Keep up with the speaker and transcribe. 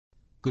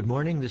Good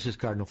morning, this is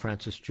Cardinal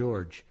Francis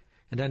George,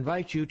 and I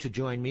invite you to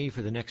join me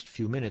for the next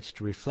few minutes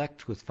to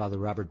reflect with Father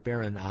Robert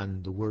Barron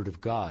on the Word of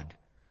God,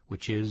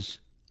 which is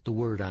the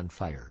Word on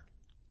Fire.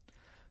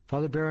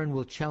 Father Barron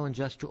will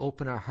challenge us to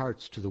open our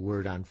hearts to the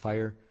Word on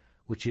Fire,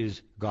 which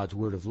is God's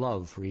word of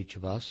love for each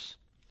of us.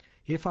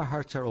 If our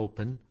hearts are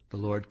open, the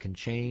Lord can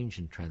change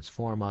and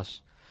transform us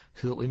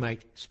so that we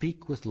might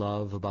speak with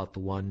love about the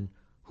one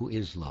who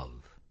is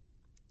love.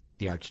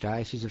 The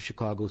Archdiocese of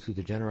Chicago, through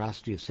the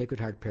generosity of Sacred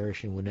Heart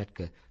Parish in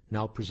Winnetka,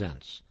 now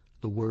presents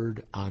the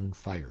Word on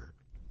Fire.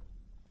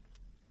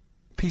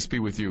 Peace be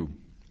with you.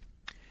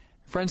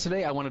 Friends,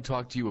 today I want to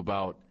talk to you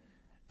about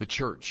the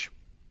church.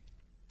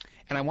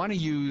 And I want to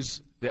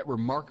use that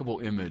remarkable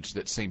image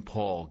that St.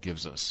 Paul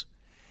gives us.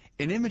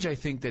 An image I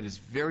think that is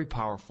very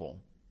powerful,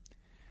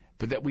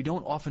 but that we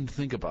don't often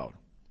think about.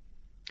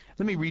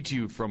 Let me read to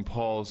you from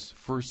Paul's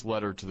first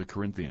letter to the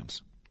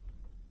Corinthians.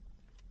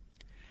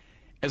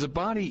 As a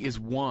body is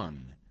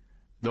one,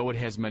 though it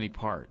has many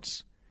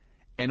parts,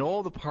 and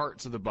all the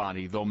parts of the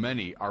body, though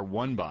many, are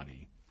one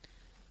body,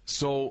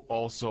 so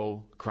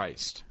also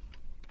Christ.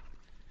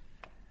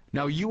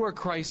 Now you are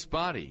Christ's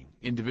body,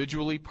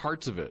 individually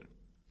parts of it.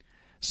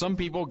 Some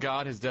people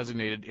God has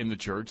designated in the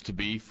church to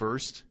be,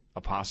 first,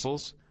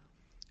 apostles,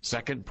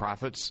 second,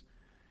 prophets,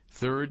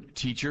 third,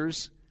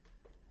 teachers,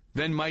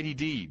 then mighty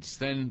deeds,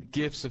 then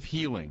gifts of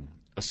healing,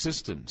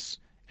 assistance,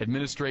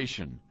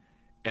 administration,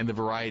 and the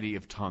variety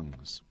of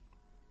tongues.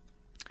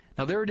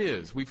 Now there it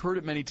is. We've heard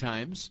it many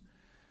times.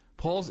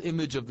 Paul's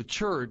image of the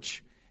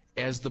church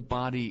as the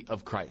body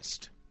of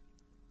Christ.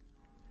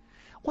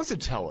 What does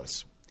it tell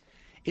us?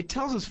 It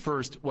tells us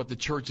first what the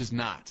church is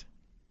not.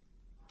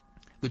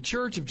 The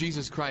Church of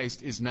Jesus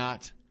Christ is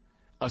not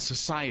a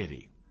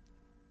society,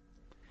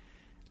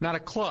 not a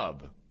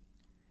club.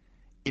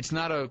 It's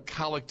not a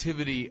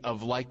collectivity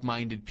of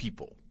like-minded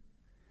people.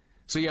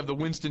 So you have the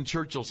Winston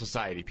Churchill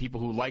Society,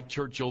 people who like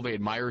Churchill, they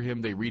admire him,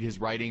 they read his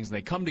writings, and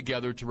they come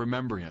together to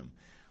remember him.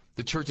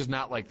 The church is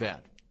not like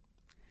that.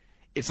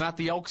 It's not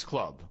the Elks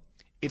Club.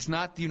 It's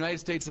not the United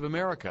States of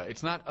America.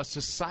 It's not a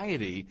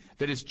society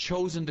that is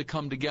chosen to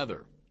come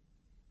together.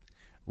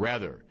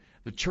 Rather,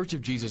 the Church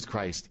of Jesus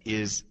Christ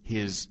is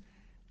his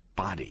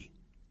body.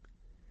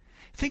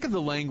 Think of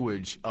the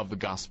language of the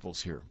Gospels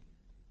here.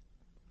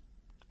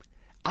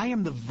 I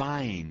am the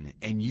vine,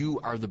 and you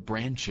are the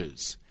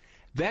branches.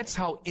 That's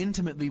how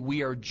intimately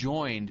we are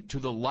joined to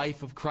the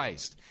life of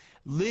Christ.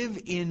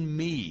 Live in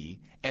me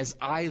as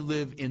I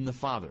live in the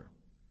Father.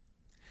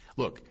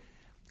 Look,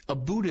 a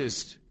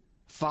Buddhist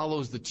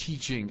follows the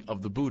teaching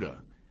of the Buddha.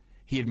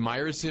 He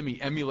admires him,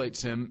 he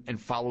emulates him, and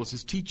follows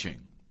his teaching.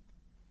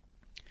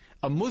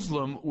 A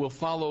Muslim will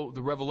follow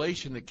the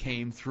revelation that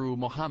came through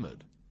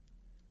Muhammad.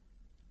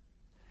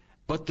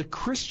 But the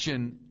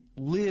Christian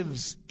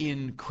lives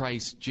in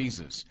Christ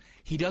Jesus.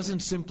 He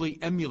doesn't simply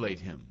emulate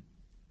him.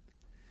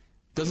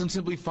 Doesn't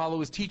simply follow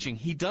his teaching.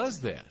 He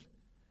does that.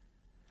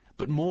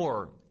 But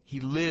more, he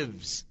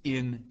lives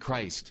in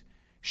Christ,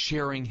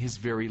 sharing his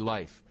very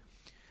life.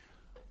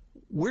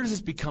 Where does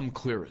this become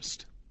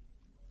clearest?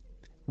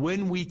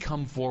 When we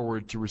come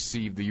forward to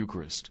receive the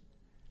Eucharist.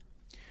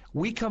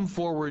 We come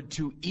forward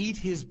to eat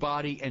his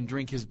body and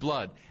drink his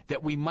blood,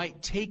 that we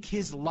might take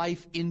his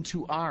life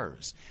into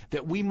ours,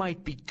 that we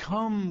might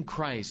become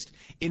Christ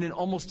in an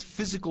almost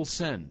physical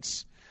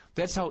sense.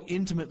 That's how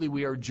intimately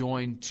we are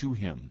joined to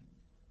him.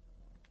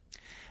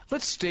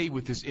 Let's stay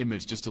with this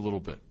image just a little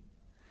bit.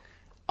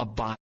 A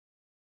body,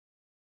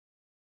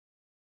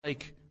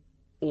 like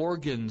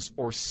organs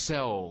or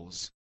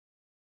cells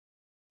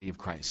of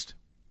Christ.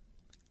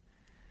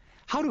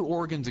 How do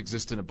organs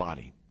exist in a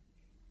body?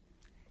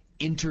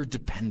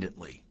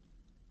 Interdependently.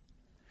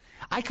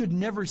 I could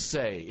never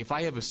say, if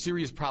I have a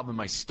serious problem in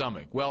my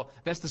stomach, well,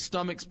 that's the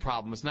stomach's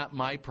problem, it's not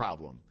my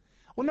problem.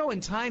 Well, no,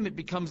 in time it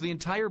becomes the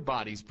entire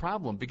body's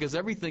problem because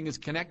everything is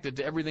connected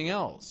to everything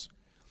else.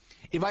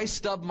 If I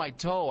stub my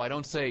toe, I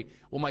don't say,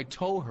 well, my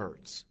toe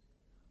hurts.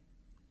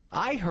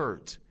 I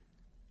hurt.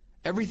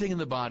 Everything in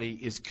the body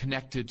is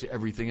connected to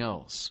everything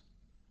else.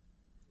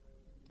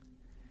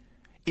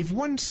 If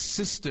one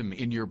system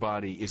in your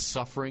body is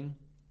suffering,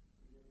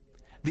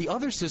 the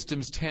other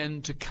systems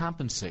tend to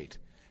compensate,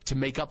 to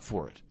make up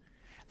for it.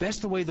 That's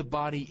the way the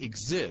body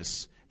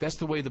exists. That's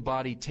the way the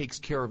body takes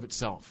care of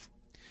itself.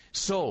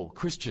 So,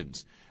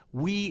 Christians,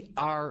 we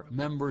are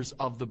members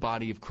of the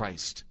body of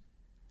Christ.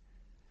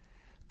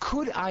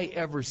 Could I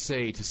ever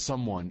say to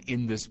someone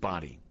in this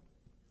body,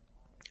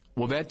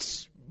 well,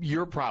 that's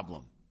your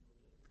problem?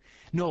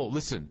 No,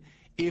 listen,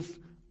 if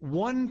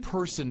one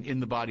person in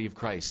the body of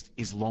Christ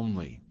is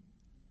lonely,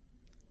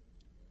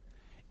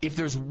 if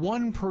there's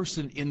one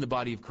person in the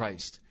body of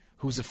Christ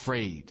who's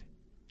afraid,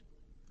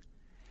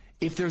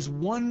 if there's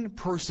one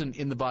person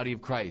in the body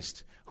of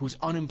Christ who's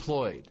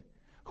unemployed,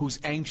 who's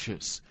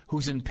anxious,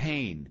 who's in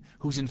pain,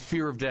 who's in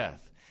fear of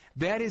death,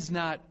 that is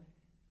not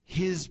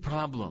his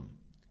problem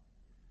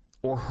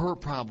or her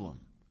problem.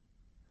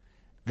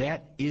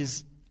 That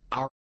is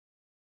our.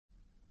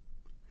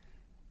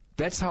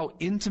 That's how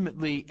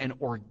intimately and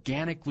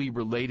organically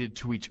related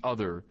to each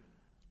other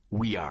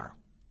we are.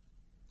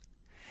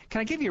 Can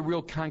I give you a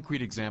real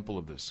concrete example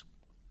of this?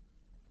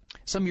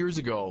 Some years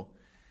ago,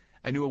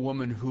 I knew a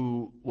woman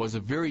who was a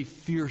very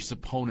fierce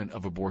opponent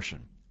of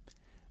abortion,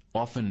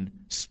 often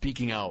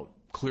speaking out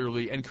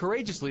clearly and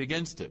courageously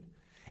against it.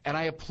 And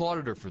I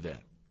applauded her for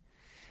that.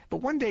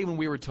 But one day when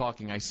we were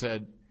talking, I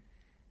said,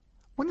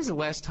 when is the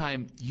last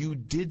time you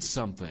did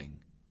something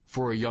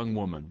for a young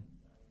woman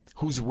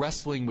who's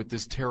wrestling with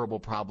this terrible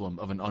problem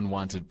of an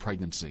unwanted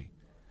pregnancy?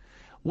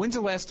 When's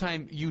the last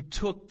time you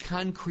took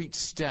concrete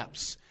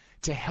steps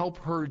to help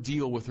her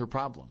deal with her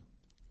problem?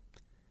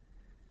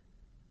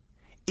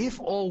 If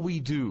all we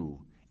do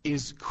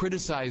is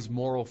criticize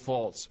moral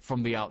faults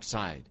from the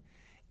outside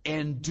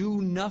and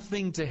do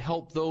nothing to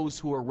help those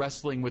who are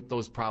wrestling with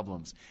those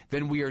problems,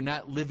 then we are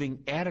not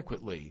living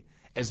adequately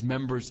as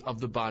members of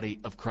the body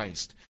of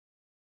Christ.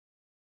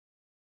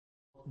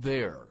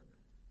 There.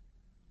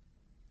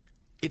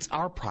 It's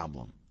our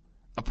problem,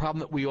 a problem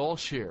that we all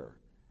share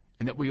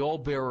and that we all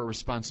bear a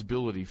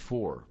responsibility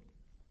for.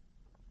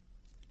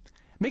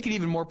 Make it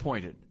even more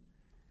pointed.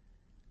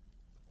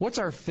 What's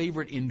our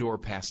favorite indoor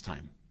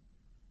pastime?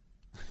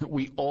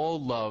 We all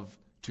love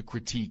to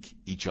critique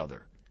each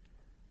other.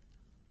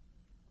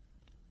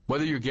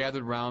 Whether you're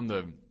gathered around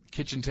the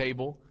kitchen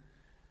table,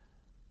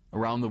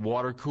 around the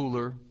water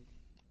cooler,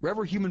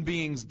 wherever human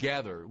beings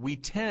gather, we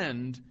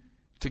tend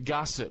to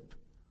gossip,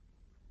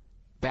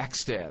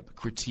 backstab,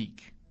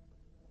 critique.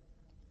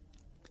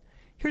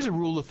 Here's a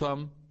rule of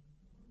thumb.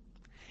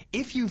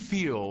 If you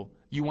feel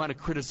you want to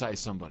criticize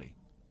somebody,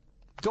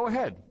 go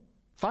ahead.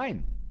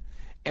 Fine.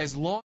 As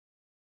long as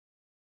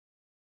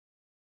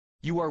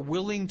you are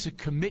willing to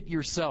commit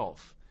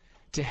yourself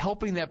to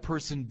helping that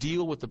person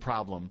deal with the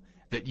problem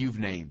that you've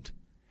named.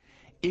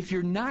 If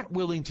you're not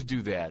willing to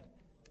do that,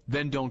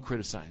 then don't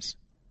criticize.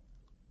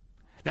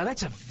 Now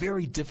that's a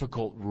very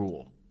difficult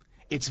rule.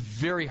 It's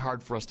very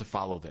hard for us to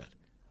follow that.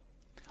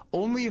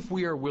 Only if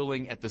we are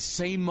willing at the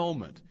same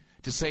moment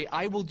to say,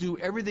 I will do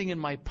everything in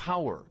my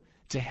power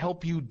to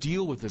help you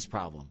deal with this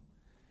problem,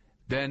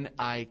 then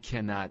I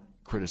cannot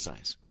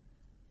criticize.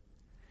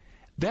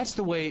 That's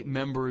the way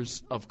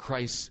members of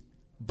Christ's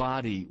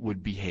body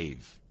would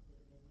behave.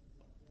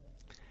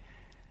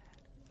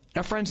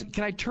 Now, friends,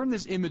 can I turn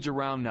this image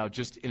around now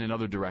just in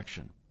another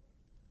direction?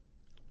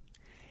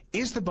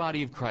 Is the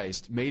body of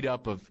Christ made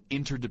up of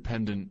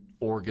interdependent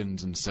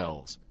organs and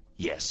cells?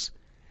 Yes.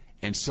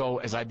 And so,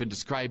 as I've been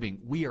describing,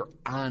 we are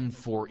on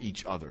for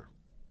each other.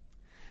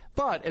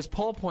 But, as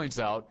Paul points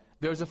out,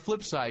 there's a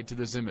flip side to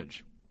this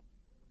image.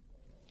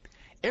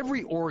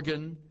 Every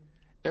organ,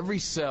 every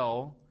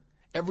cell,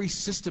 every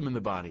system in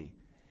the body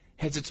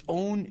has its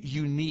own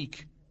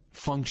unique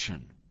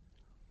function,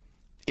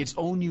 its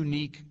own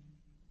unique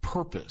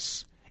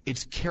purpose,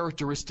 its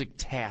characteristic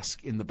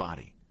task in the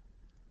body.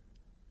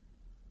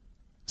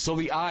 So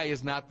the eye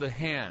is not the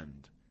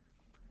hand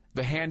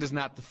is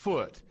not the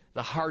foot,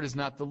 the heart is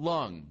not the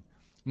lung,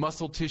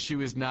 muscle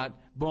tissue is not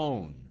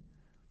bone.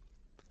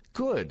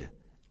 Good.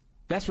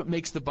 That's what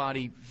makes the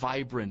body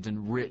vibrant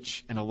and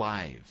rich and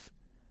alive.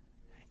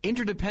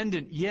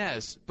 Interdependent,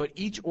 yes, but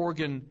each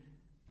organ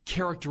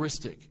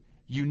characteristic,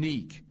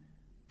 unique,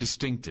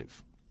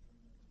 distinctive.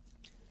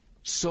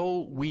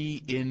 So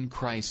we in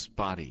Christ's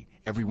body,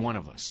 every one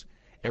of us,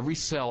 every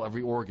cell,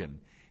 every organ,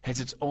 has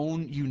its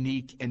own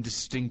unique and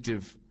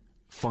distinctive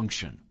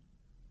function.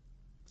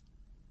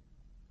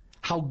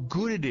 How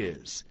good it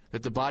is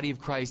that the body of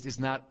Christ is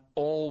not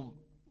all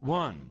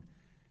one,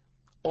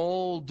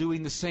 all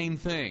doing the same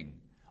thing,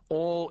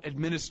 all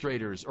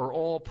administrators or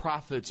all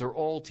prophets or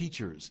all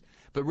teachers,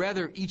 but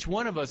rather each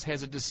one of us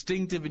has a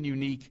distinctive and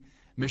unique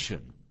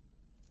mission.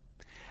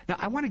 Now,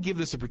 I want to give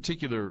this a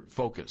particular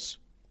focus.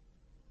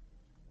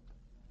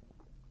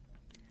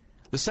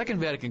 The Second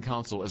Vatican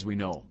Council, as we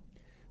know,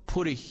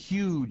 put a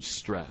huge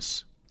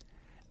stress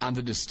on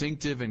the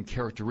distinctive and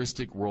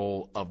characteristic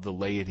role of the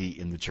laity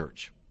in the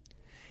church.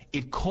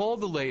 It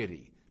called the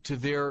laity to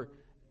their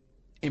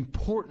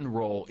important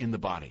role in the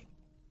body.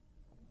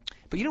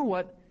 But you know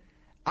what?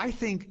 I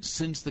think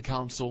since the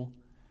council,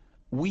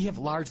 we have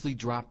largely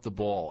dropped the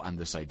ball on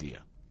this idea.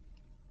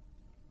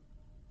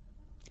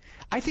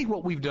 I think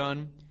what we've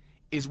done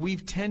is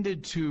we've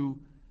tended to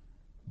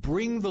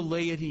bring the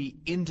laity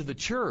into the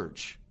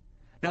church.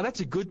 Now,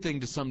 that's a good thing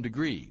to some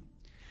degree.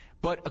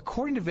 But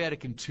according to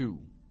Vatican II,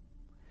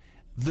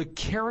 the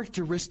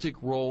characteristic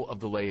role of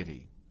the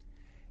laity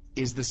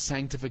is the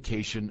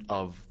sanctification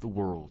of the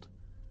world,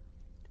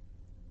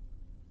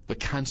 the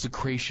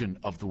consecration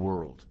of the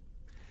world.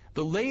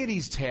 The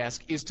laity's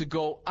task is to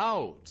go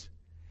out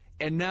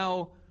and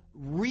now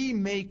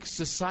remake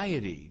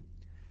society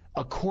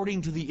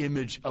according to the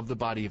image of the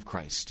body of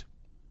Christ.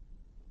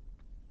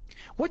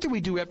 What did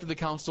we do after the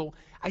council?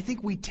 I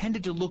think we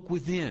tended to look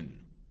within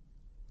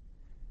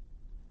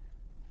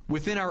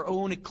our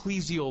own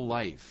ecclesial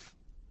life.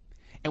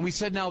 And we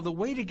said, now, the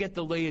way to get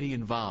the laity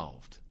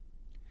involved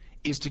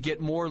is to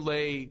get more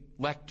lay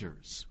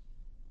lectors,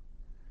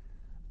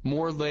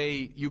 more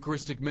lay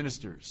Eucharistic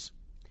ministers,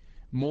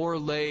 more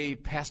lay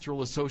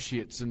pastoral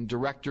associates and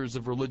directors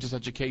of religious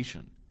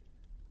education.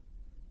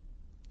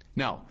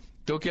 Now,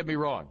 Don't get me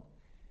wrong.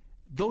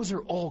 Those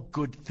are all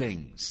good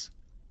things.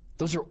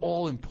 Those are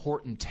all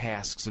important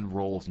tasks and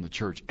roles in the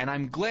church. And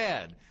I'm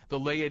glad the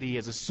laity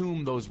has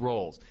assumed those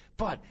roles.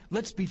 But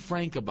let's be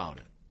frank about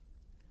it.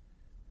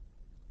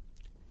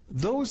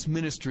 Those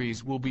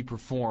ministries will be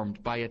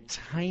performed by a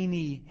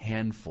tiny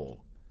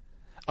handful,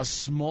 a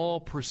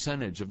small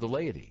percentage of the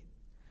laity.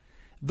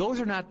 Those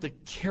are not the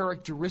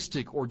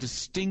characteristic or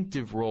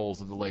distinctive roles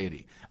of the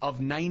laity, of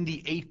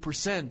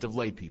 98% of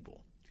lay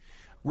people.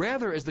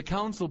 Rather, as the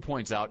Council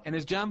points out, and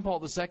as John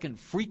Paul II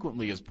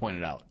frequently has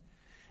pointed out,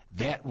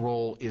 that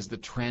role is the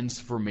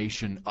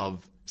transformation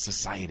of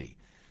society,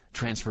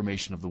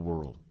 transformation of the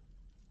world.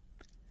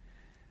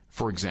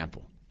 For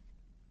example,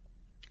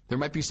 there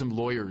might be some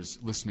lawyers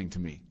listening to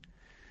me,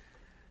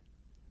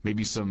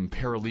 maybe some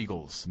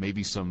paralegals,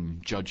 maybe some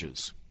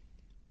judges.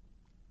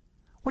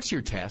 What's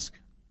your task?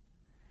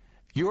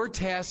 Your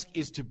task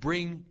is to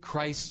bring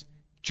Christ's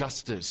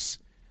justice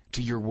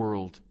to your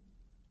world.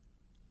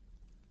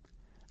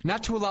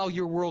 Not to allow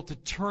your world to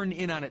turn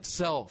in on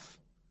itself,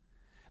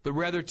 but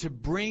rather to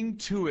bring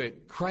to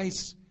it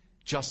Christ's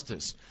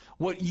justice.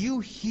 What you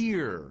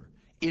hear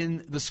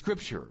in the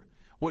Scripture,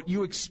 what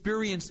you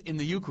experience in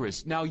the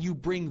Eucharist, now you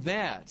bring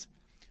that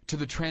to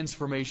the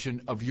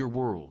transformation of your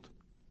world.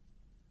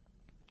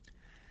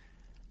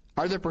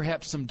 Are there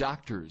perhaps some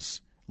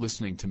doctors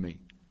listening to me?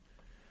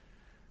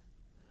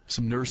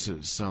 Some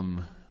nurses,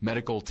 some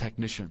medical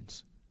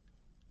technicians?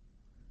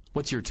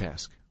 What's your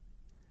task?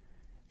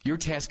 Your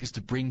task is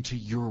to bring to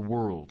your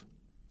world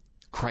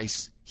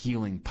Christ's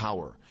healing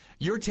power.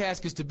 Your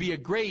task is to be a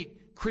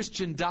great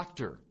Christian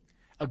doctor,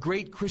 a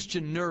great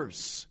Christian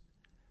nurse,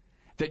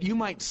 that you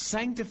might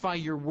sanctify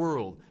your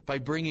world by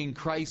bringing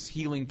Christ's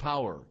healing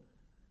power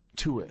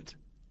to it.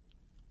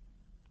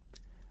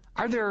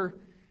 Are there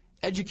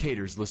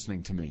educators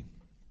listening to me?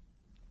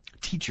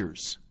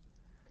 Teachers?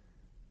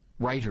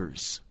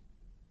 Writers?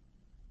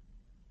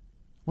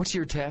 What's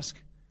your task?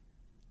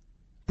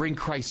 Bring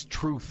Christ's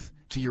truth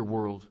to your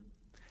world.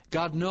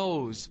 God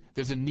knows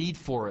there's a need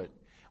for it.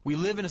 We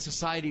live in a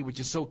society which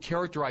is so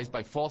characterized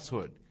by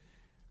falsehood,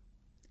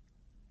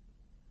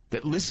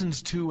 that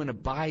listens to and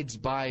abides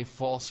by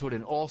falsehood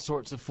in all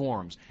sorts of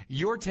forms.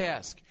 Your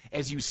task,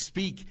 as you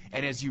speak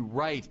and as you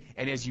write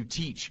and as you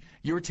teach,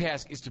 your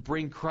task is to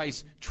bring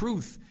Christ's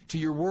truth to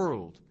your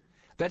world.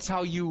 That's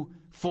how you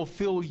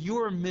fulfill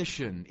your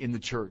mission in the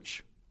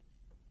church.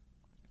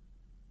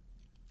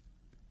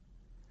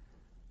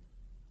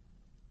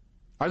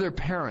 Are there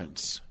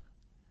parents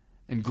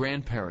and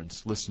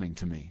grandparents listening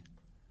to me?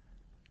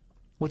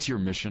 What's your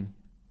mission?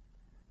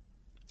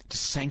 To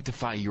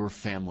sanctify your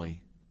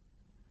family.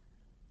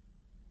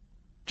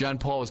 John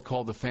Paul has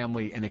called the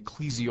family an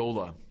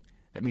ecclesiola.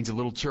 That means a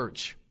little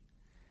church.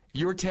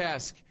 Your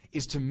task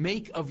is to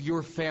make of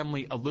your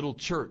family a little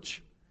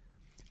church,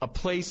 a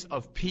place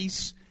of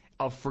peace,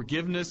 of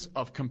forgiveness,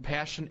 of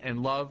compassion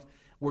and love,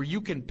 where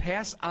you can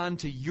pass on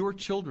to your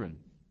children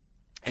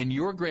and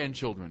your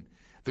grandchildren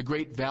the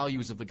great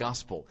values of the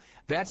gospel.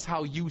 That's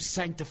how you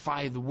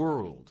sanctify the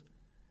world.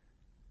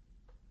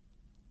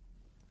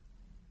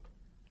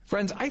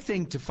 Friends, I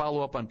think, to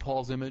follow up on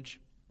Paul's image,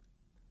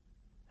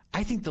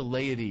 I think the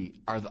laity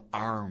are the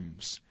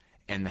arms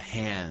and the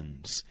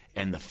hands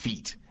and the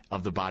feet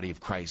of the body of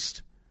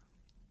Christ.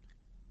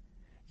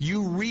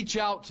 You reach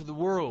out to the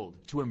world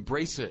to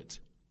embrace it.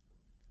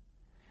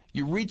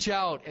 You reach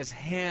out as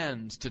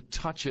hands to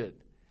touch it.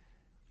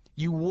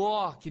 You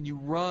walk and you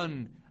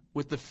run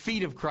with the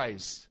feet of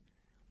Christ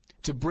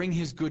to bring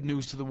His good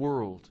news to the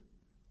world.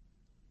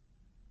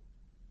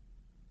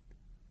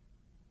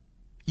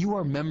 You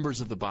are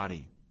members of the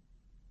body.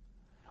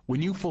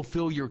 When you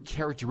fulfill your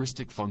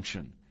characteristic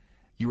function,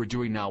 you are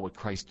doing now what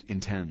Christ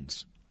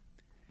intends.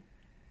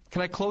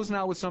 Can I close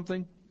now with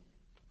something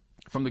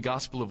from the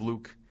Gospel of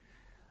Luke,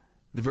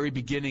 the very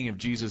beginning of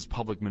Jesus'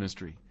 public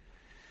ministry?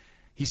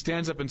 He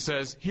stands up and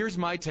says, "Here's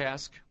my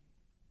task,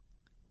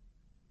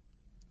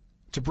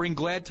 to bring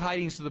glad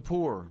tidings to the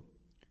poor,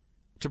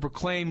 to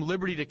proclaim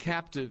liberty to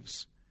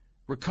captives,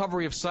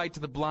 recovery of sight to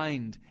the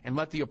blind, and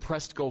let the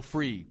oppressed go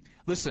free."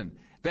 Listen,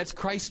 that's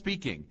Christ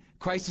speaking.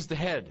 Christ is the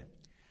head.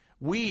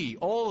 We,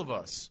 all of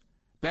us,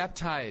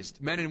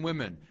 baptized men and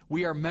women,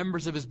 we are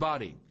members of His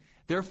body.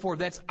 Therefore,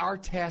 that's our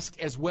task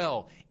as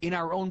well, in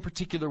our own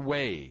particular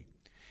way.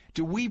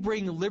 Do we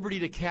bring liberty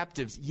to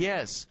captives?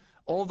 Yes,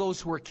 all those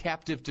who are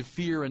captive to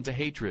fear and to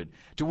hatred.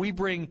 Do we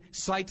bring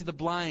sight to the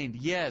blind?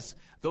 Yes,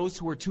 those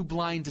who are too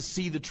blind to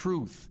see the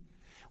truth.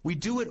 We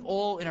do it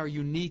all in our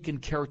unique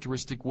and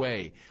characteristic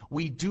way.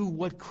 We do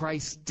what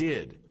Christ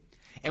did.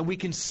 And we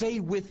can say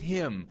with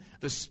Him,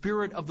 "The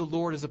Spirit of the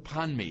Lord is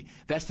upon me."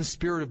 That's the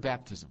Spirit of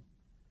baptism.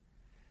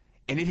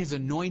 And it has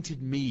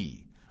anointed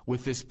me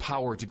with this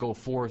power to go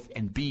forth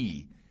and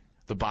be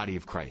the body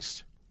of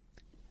Christ.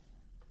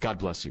 God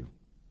bless you.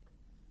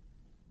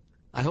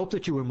 I hope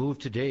that you were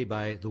moved today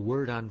by the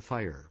Word on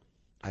Fire.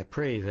 I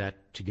pray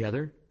that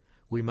together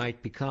we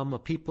might become a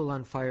people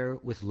on fire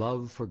with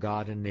love for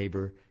God and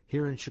neighbor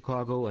here in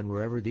Chicago and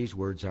wherever these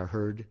words are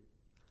heard.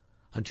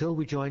 Until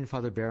we join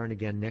Father Barron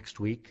again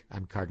next week,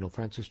 I'm Cardinal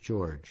Francis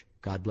George.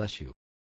 God bless you.